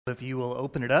If you will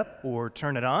open it up or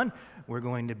turn it on, we're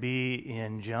going to be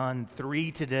in John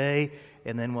 3 today,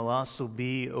 and then we'll also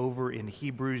be over in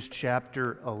Hebrews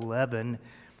chapter 11.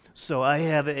 So I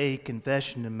have a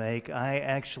confession to make. I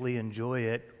actually enjoy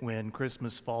it when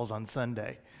Christmas falls on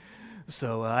Sunday.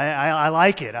 So I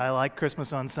like it. I like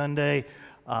Christmas on Sunday.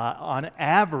 On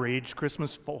average,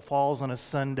 Christmas falls on a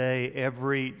Sunday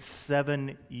every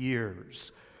 7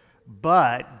 years.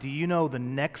 But do you know the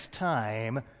next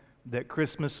time that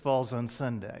Christmas falls on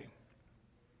Sunday?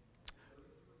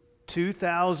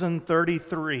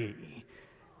 2033.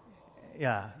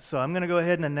 Yeah, so I'm going to go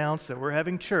ahead and announce that we're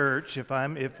having church if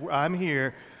I'm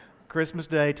here Christmas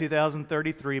Day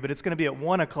 2033, but it's going to be at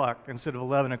 1 o'clock instead of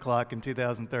 11 o'clock in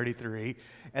 2033,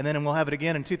 and then we'll have it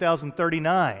again in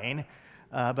 2039.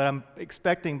 But I'm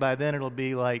expecting by then it'll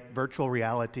be like virtual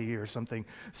reality or something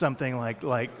like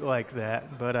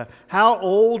that. But how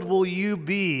old will you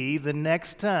be the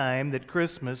next time that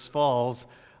Christmas falls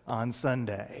on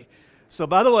Sunday? So,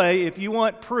 by the way, if you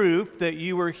want proof that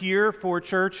you were here for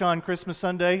church on Christmas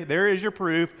Sunday, there is your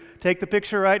proof. Take the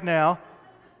picture right now.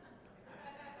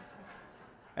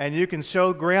 And you can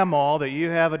show Grandma that you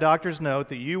have a doctor's note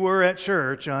that you were at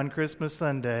church on Christmas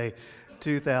Sunday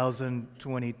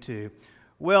 2022.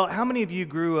 Well, how many of you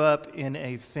grew up in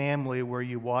a family where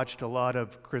you watched a lot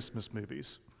of Christmas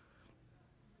movies?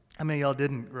 How many of y'all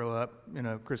didn't grow up in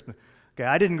a Christmas? Okay,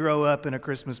 I didn't grow up in a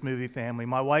Christmas movie family.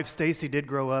 My wife, Stacy, did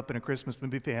grow up in a Christmas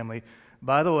movie family.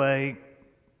 By the way,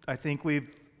 I think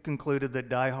we've concluded that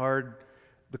Die Hard,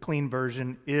 the clean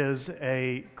version, is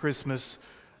a Christmas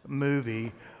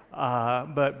movie.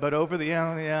 But over the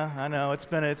I know it's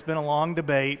been a long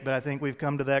debate, but I think we've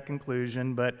come to that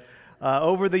conclusion. But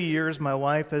over the years, my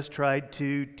wife has tried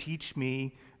to teach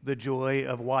me the joy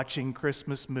of watching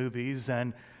Christmas movies.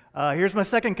 And here's my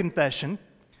second confession.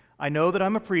 I know that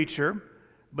I'm a preacher,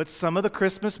 but some of the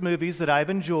Christmas movies that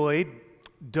I've enjoyed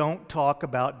don't talk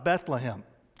about Bethlehem.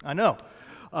 I know.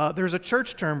 There's a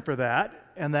church term for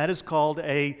that, and that is called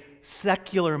a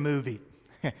secular movie.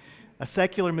 A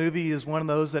secular movie is one of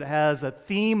those that has a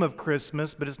theme of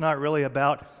Christmas, but it's not really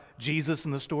about Jesus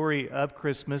and the story of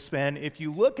Christmas. And if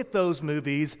you look at those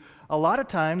movies, a lot of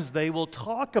times they will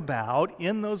talk about,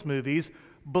 in those movies,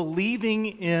 believing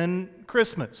in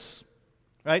Christmas,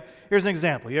 right? Here's an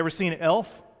example. You ever seen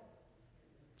Elf?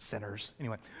 Sinners.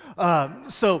 Anyway,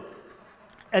 so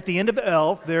at the end of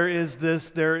Elf, there is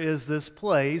this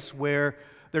place where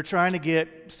they're trying to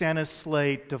get Santa's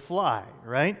sleigh to fly,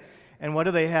 right? And what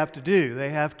do they have to do? They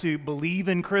have to believe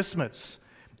in Christmas.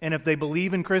 And if they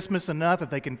believe in Christmas enough, if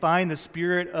they can find the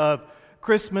spirit of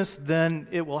Christmas, then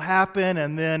it will happen.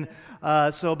 And then,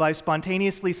 so by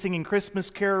spontaneously singing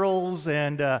Christmas carols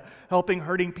and helping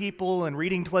hurting people and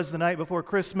reading 'Twas the Night Before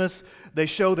Christmas, they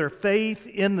show their faith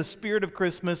in the spirit of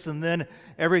Christmas, and then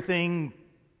everything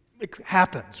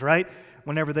happens, right?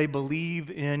 Whenever they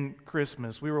believe in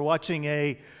Christmas. We were watching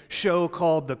a show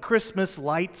called The Christmas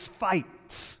Lights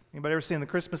Fights. Anybody ever seen The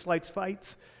Christmas Lights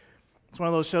Fights? It's one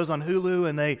of those shows on Hulu,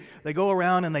 and they go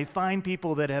around and they find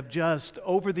people that have just,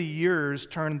 over the years,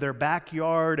 turned their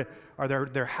backyard or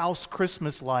their house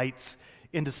Christmas lights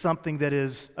into something that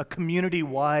is a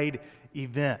community-wide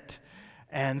event.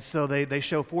 And so they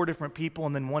show 4 different people,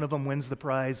 and then one of them wins the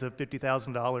prize of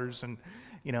 $50,000, and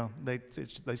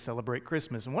they celebrate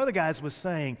Christmas. And one of the guys was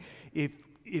saying, if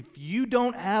you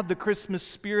don't have the Christmas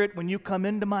spirit when you come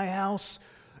into my house,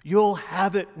 you'll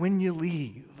have it when you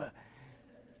leave.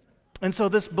 And so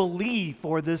this belief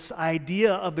or this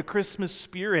idea of the Christmas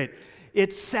spirit,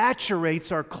 it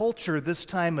saturates our culture this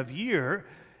time of year.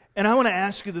 And I want to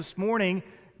ask you this morning,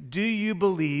 do you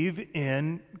believe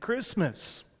in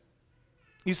Christmas?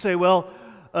 You say, well,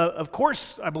 of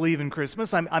course I believe in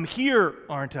Christmas. I'm here,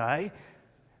 aren't I?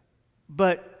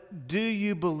 But do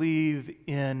you believe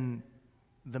in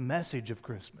the message of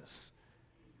Christmas?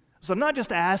 So I'm not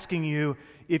just asking you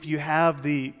if you have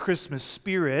the Christmas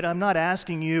spirit. I'm not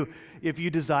asking you if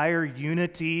you desire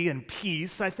unity and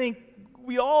peace. I think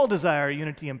we all desire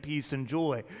unity and peace and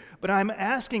joy. But I'm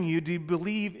asking you, do you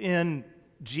believe in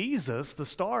Jesus, the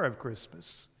star of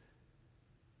Christmas?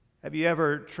 Have you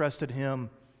ever trusted Him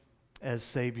as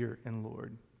Savior and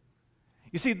Lord?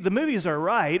 You see, the movies are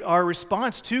right. Our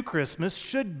response to Christmas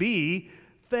should be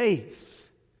faith.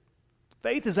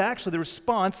 Faith is actually the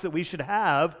response that we should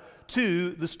have to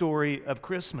the story of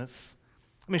Christmas.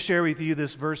 Let me share with you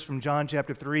this verse from John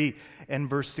chapter 3 and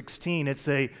verse 16. It's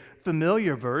a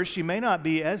familiar verse. You may not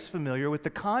be as familiar with the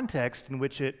context in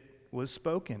which it was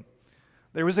spoken.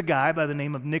 There was a guy by the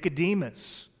name of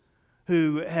Nicodemus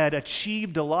who had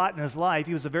achieved a lot in his life.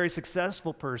 He was a very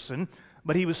successful person,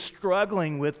 but he was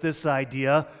struggling with this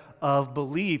idea of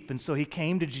belief. And so he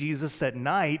came to Jesus at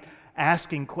night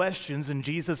asking questions, and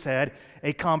Jesus had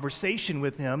a conversation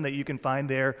with him that you can find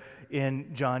there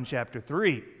in John chapter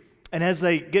 3. And as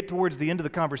they get towards the end of the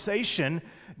conversation,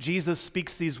 Jesus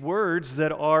speaks these words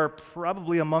that are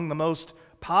probably among the most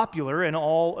popular in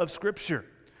all of Scripture.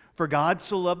 For God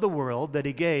so loved the world that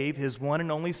he gave his one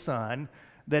and only Son,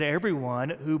 that everyone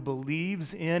who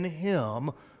believes in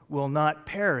him will not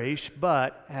perish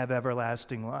but have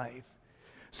everlasting life.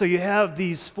 So you have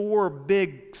these four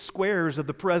big squares of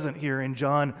the present here in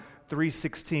John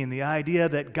 3:16. The idea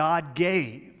that God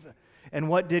gave. And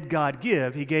what did God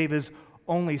give? He gave his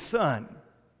only Son.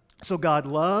 So God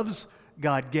loves,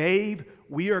 God gave,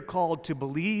 we are called to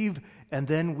believe, and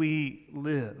then we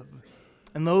live.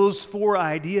 And those four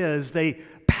ideas, they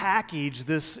package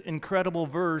this incredible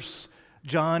verse,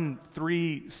 John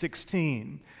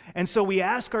 3:16. And so we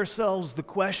ask ourselves the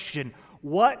question,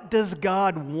 what does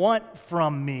God want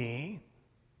from me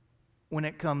when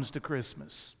it comes to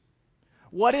Christmas?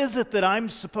 What is it that I'm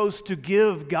supposed to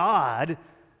give God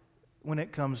when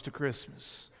it comes to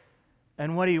Christmas?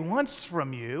 And what he wants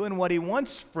from you and what he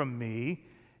wants from me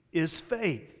is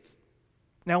faith.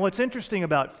 Now, what's interesting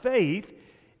about faith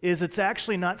is it's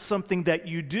actually not something that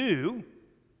you do,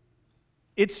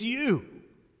 it's you.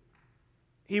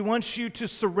 He wants you to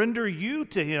surrender you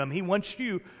to him. He wants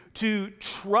you to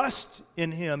trust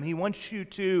in him. He wants you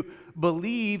to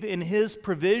believe in his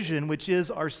provision, which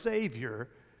is our Savior,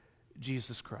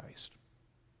 Jesus Christ.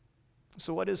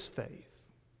 So what is faith?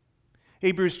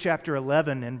 Hebrews chapter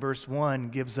 11 and verse 1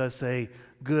 gives us a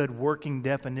good working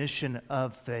definition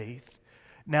of faith.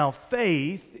 Now,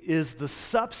 faith is the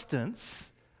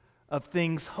substance of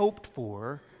things hoped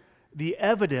for, the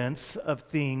evidence of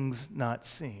things not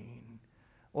seen.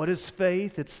 What is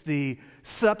faith? It's the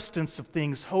substance of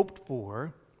things hoped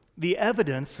for, the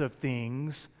evidence of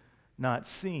things not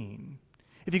seen.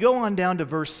 If you go on down to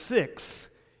verse 6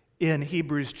 in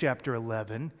Hebrews chapter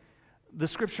 11, the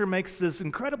scripture makes this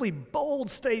incredibly bold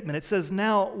statement. It says,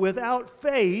 now, without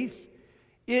faith,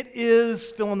 it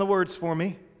is, fill in the words for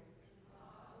me,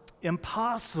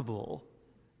 impossible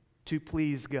to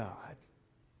please God.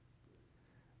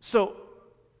 So,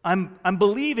 I'm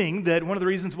believing that one of the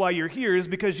reasons why you're here is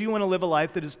because you want to live a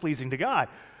life that is pleasing to God.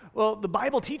 Well, the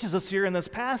Bible teaches us here in this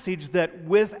passage that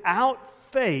without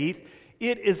faith,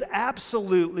 it is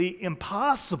absolutely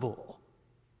impossible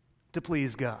to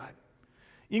please God.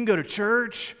 You can go to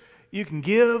church, you can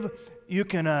give, you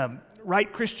can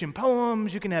write Christian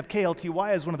poems, you can have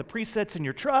KLTY as one of the presets in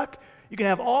your truck, you can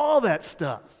have all that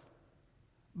stuff.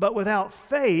 But without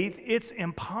faith, it's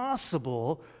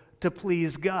impossible to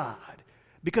please God.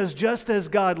 Because just as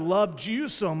God loved you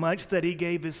so much that he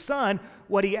gave his Son,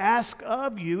 what he asks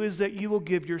of you is that you will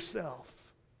give yourself.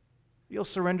 You'll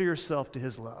surrender yourself to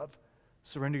his love,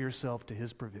 surrender yourself to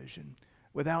his provision.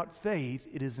 Without faith,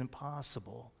 it is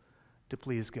impossible to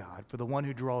please God. For the one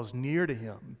who draws near to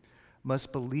him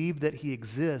must believe that he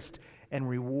exists and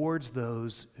rewards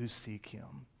those who seek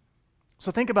him.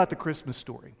 So think about the Christmas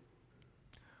story.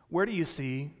 Where do you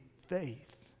see faith?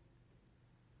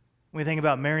 When you think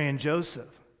about Mary and Joseph,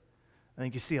 I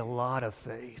think you see a lot of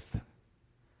faith.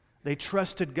 They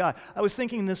trusted God. I was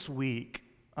thinking this week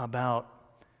about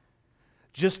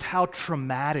just how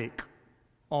traumatic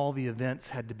all the events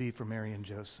had to be for Mary and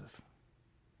Joseph.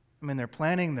 I mean, they're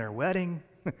planning their wedding.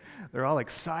 They're all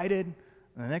excited.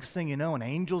 And the next thing you know, an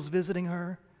angel's visiting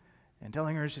her and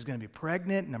telling her she's going to be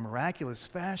pregnant in a miraculous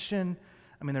fashion.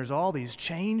 I mean, there's all these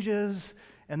changes.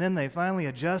 And then they finally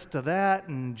adjust to that,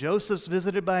 and Joseph's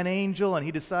visited by an angel, and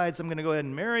he decides, I'm going to go ahead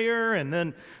and marry her. And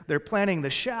then they're planning the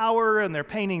shower, and they're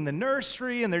painting the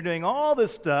nursery, and they're doing all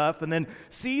this stuff. And then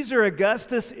Caesar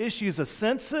Augustus issues a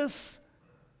census.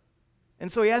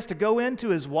 And so he has to go into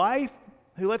his wife,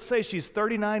 who, let's say she's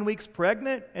 39 weeks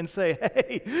pregnant, and say,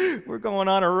 hey, we're going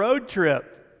on a road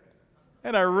trip.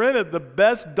 And I rented the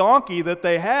best donkey that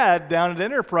they had down at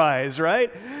Enterprise,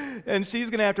 right? And she's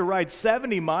going to have to ride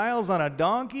 70 miles on a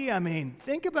donkey. I mean,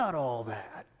 think about all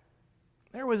that.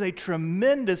 There was a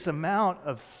tremendous amount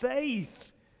of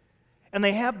faith. And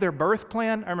they have their birth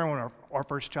plan. I remember when our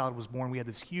first child was born, we had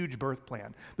this huge birth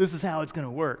plan. This is how it's going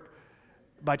to work.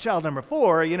 By child number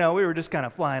 4, we were just kind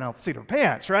of flying off the seat of our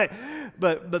pants, right?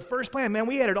 But first plan, man,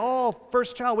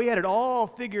 first child, we had it all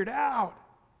figured out.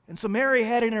 And so Mary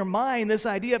had in her mind this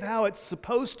idea of how it's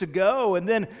supposed to go, and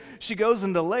then she goes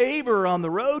into labor on the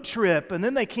road trip, and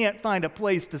then they can't find a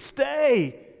place to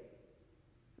stay.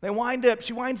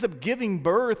 She winds up giving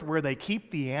birth where they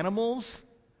keep the animals.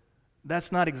 That's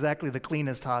not exactly the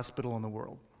cleanest hospital in the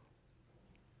world.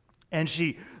 And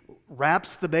she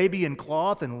wraps the baby in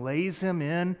cloth and lays him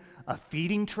in a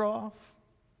feeding trough.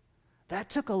 That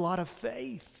took a lot of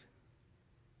faith.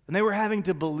 And they were having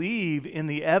to believe in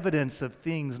the evidence of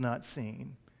things not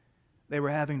seen. They were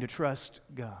having to trust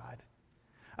God.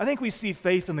 I think we see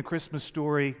faith in the Christmas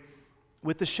story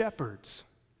with the shepherds.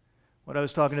 What I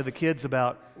was talking to the kids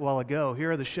about a while ago,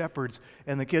 here are the shepherds,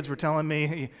 and the kids were telling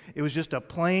me it was just a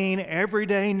plain,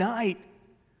 everyday night.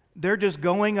 They're just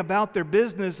going about their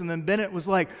business, and then Bennett was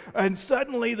like, and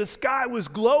suddenly the sky was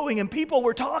glowing, and people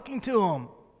were talking to them.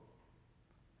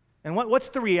 And what's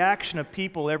the reaction of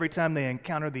people every time they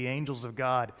encounter the angels of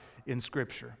God in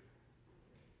Scripture?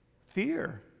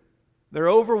 Fear. They're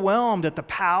overwhelmed at the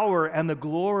power and the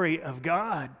glory of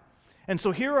God. And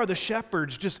so here are the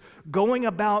shepherds just going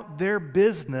about their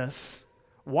business,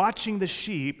 watching the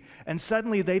sheep, and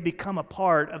suddenly they become a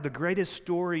part of the greatest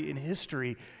story in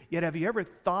history. Yet have you ever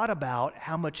thought about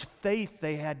how much faith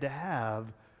they had to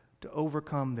have to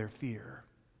overcome their fear?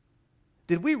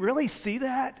 Did we really see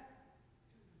that?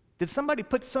 Did somebody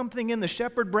put something in the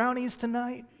shepherd brownies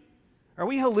tonight? Are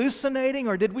we hallucinating,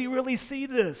 or did we really see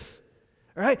this?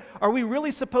 All right? Are we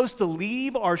really supposed to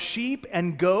leave our sheep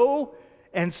and go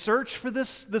and search for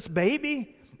this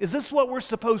baby? Is this what we're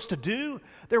supposed to do?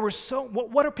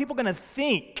 What are people going to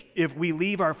think if we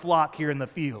leave our flock here in the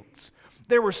fields?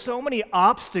 There were so many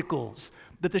obstacles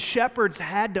that the shepherds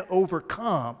had to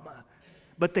overcome,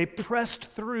 but they pressed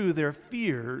through their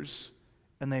fears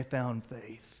and they found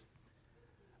faith.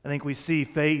 I think we see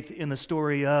faith in the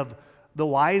story of the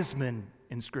wise men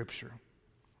in Scripture.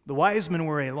 The wise men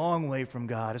were a long way from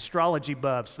God, astrology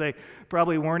buffs. They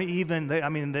probably weren't even,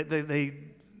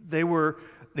 they were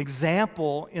an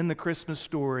example in the Christmas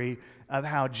story of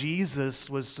how Jesus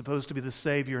was supposed to be the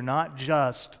Savior, not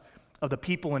just of the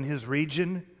people in his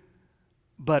region,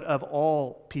 but of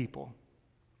all people.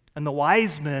 And the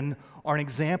wise men are an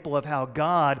example of how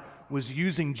God was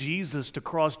using Jesus to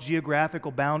cross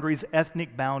geographical boundaries,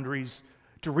 ethnic boundaries,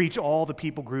 to reach all the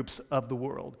people groups of the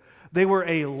world. They were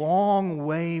a long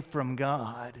way from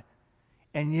God,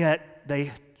 and yet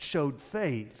they showed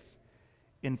faith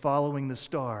in following the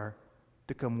star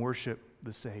to come worship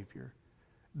the Savior.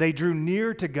 They drew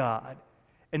near to God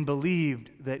and believed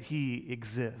that He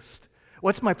exists.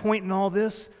 What's my point in all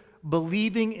this?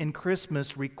 Believing in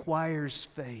Christmas requires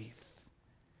faith.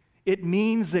 It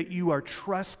means that you are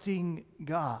trusting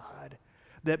God,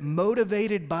 that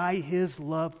motivated by His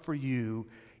love for you,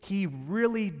 He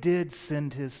really did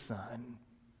send His Son.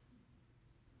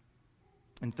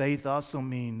 And faith also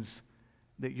means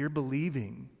that you're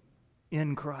believing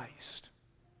in Christ.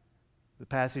 The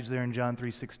passage there in John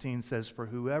 3:16 says, "For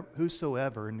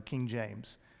whosoever," in King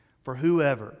James, "for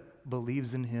whoever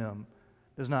believes in Him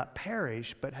does not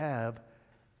perish but have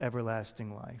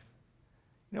everlasting life."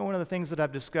 You know, one of the things that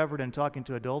I've discovered in talking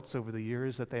to adults over the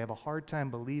years is that they have a hard time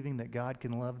believing that God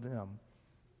can love them.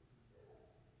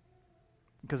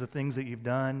 Because of things that you've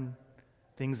done,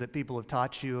 things that people have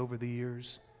taught you over the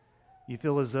years. You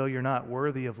feel as though you're not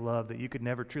worthy of love, that you could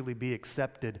never truly be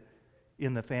accepted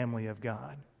in the family of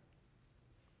God.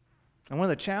 And one of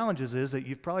the challenges is that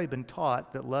you've probably been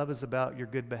taught that love is about your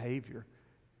good behavior.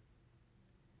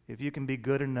 If you can be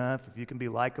good enough, if you can be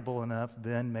likable enough,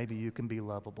 then maybe you can be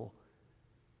lovable.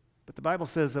 But the Bible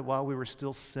says that while we were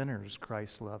still sinners,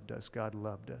 Christ loved us, God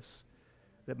loved us.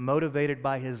 That motivated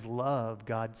by His love,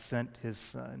 God sent His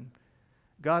Son.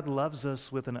 God loves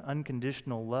us with an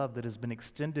unconditional love that has been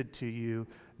extended to you,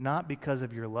 not because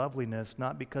of your loveliness,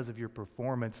 not because of your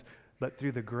performance, but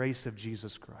through the grace of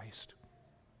Jesus Christ.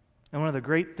 And one of the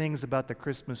great things about the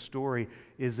Christmas story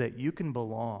is that you can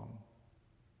belong.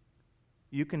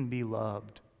 You can be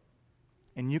loved.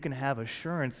 And you can have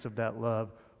assurance of that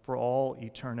love for all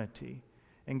eternity.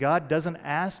 And God doesn't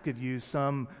ask of you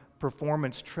some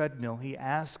performance treadmill. He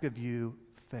asks of you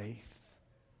faith.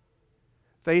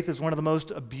 Faith is one of the most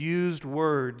abused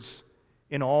words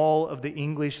in all of the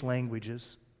English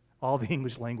languages. All the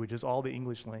English language.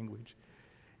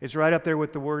 It's right up there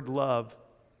with the word love.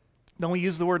 Don't we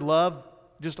use the word love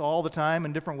just all the time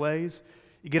in different ways?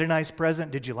 You get a nice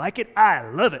present. Did you like it? I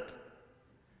love it.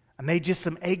 I made you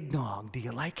some eggnog. Do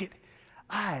you like it?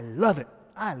 I love it.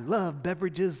 I love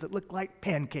beverages that look like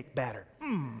pancake batter.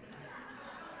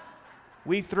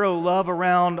 We throw love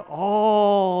around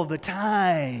all the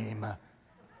time.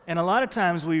 And a lot of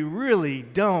times we really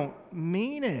don't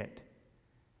mean it.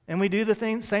 And we do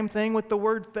the same thing with the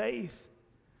word faith.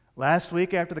 Last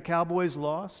week after the Cowboys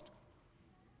lost,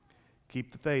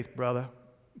 keep the faith, brother.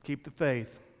 Keep the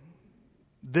faith.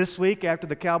 This week after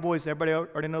the Cowboys, everybody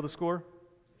already know the score?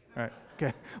 All right.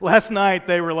 Okay. Last night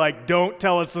they were like, "Don't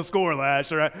tell us the score,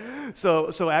 Lash." All right.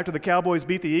 So after the Cowboys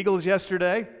beat the Eagles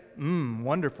yesterday,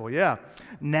 Wonderful, yeah.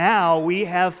 Now we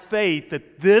have faith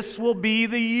that this will be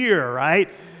the year, right?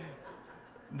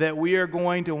 That we are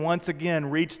going to once again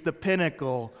reach the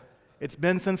pinnacle. It's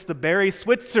been since the Barry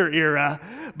Switzer era,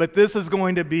 but this is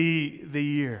going to be the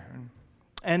year.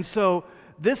 And so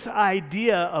this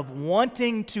idea of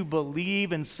wanting to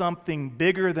believe in something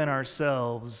bigger than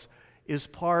ourselves is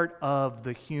part of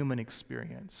the human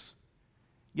experience.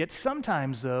 Yet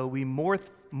sometimes, though, we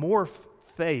morph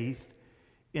faith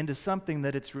into something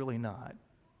that it's really not.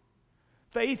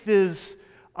 Faith is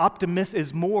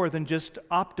more than just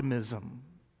optimism.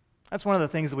 That's one of the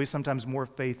things that we sometimes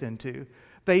morph faith into.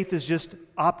 Faith is just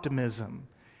optimism.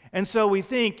 And so we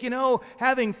think,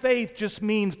 having faith just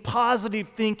means positive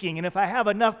thinking. And if I have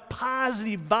enough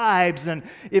positive vibes, and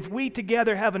if we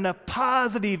together have enough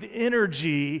positive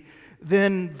energy,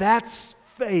 then that's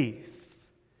faith.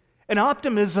 And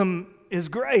optimism is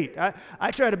great.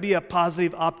 I try to be a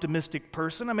positive, optimistic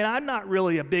person. I'm not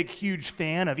really a big, huge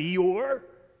fan of Eeyore.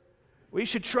 We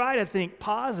should try to think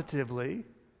positively.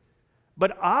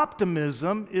 But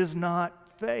optimism is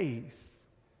not faith.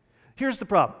 Here's the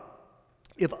problem.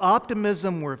 If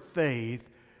optimism were faith,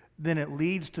 then it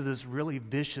leads to this really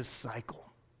vicious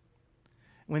cycle.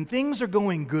 When things are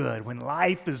going good, when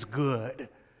life is good,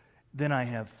 then I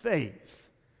have faith.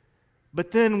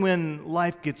 But then when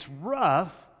life gets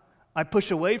rough, I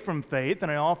push away from faith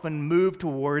and I often move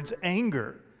towards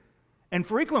anger. And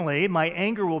frequently, my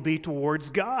anger will be towards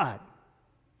God.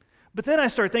 But then I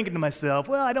start thinking to myself,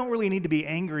 well, I don't really need to be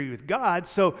angry with God,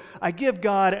 so I give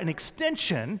God an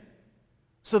extension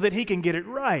so that He can get it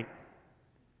right.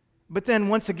 But then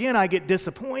once again, I get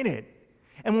disappointed.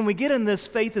 And when we get in this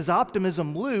faith is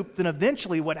optimism loop, then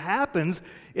eventually what happens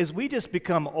is we just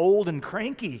become old and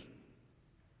cranky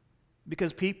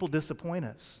because people disappoint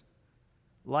us.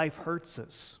 Life hurts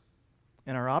us.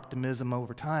 And our optimism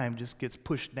over time just gets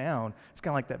pushed down. It's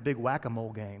kind of like that big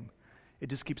whack-a-mole game. It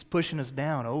just keeps pushing us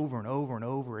down over and over and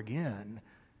over again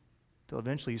until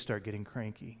eventually you start getting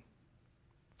cranky.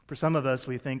 For some of us,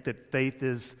 we think that faith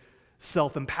is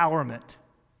self-empowerment,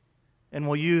 and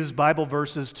we'll use Bible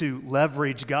verses to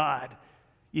leverage God.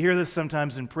 You hear this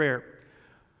sometimes in prayer.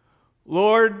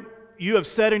 Lord, you have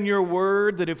said in your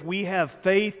word that if we have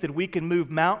faith that we can move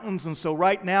mountains, and so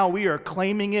right now we are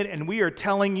claiming it and we are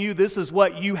telling you this is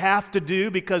what you have to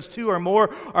do because two or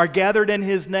more are gathered in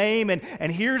His name, and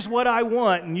here's what I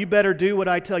want, and you better do what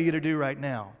I tell you to do right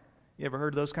now. You ever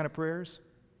heard those kind of prayers?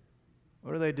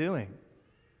 What are they doing?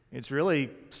 It's really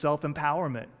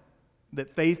self-empowerment,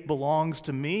 that faith belongs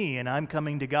to me and I'm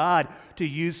coming to God to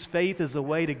use faith as a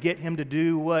way to get Him to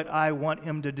do what I want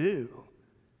Him to do.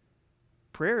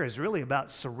 Prayer is really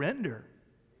about surrender.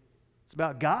 It's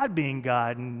about God being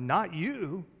God and not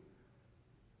you.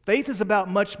 Faith is about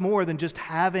much more than just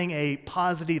having a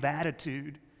positive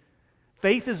attitude.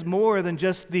 Faith is more than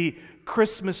just the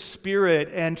Christmas spirit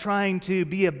and trying to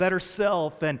be a better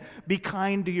self and be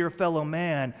kind to your fellow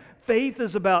man. Faith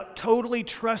is about totally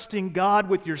trusting God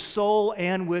with your soul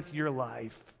and with your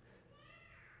life.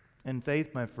 And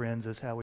faith, my friends, is how we